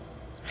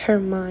Her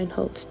mind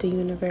holds the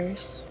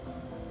universe,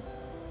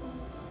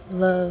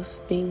 love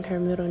being her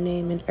middle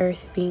name and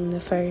earth being the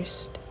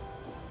first.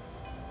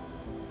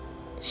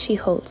 She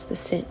holds the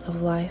scent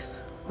of life,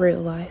 real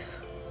life,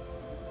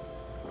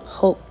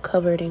 hope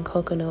covered in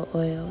coconut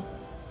oil,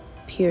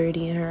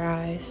 purity in her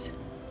eyes.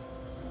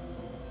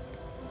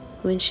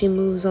 When she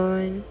moves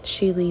on,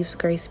 she leaves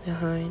grace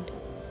behind,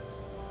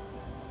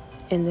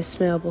 and the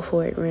smell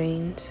before it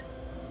rains.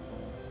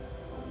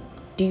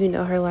 Do you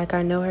know her like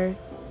I know her?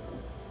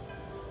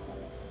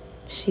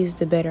 She's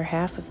the better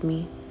half of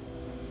me,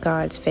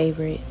 God's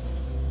favorite,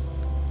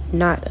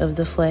 not of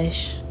the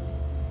flesh.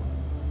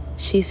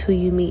 She's who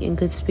you meet in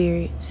good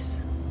spirits,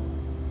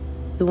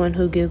 the one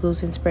who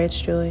giggles and spreads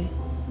joy.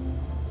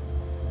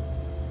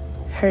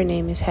 Her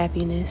name is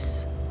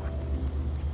happiness.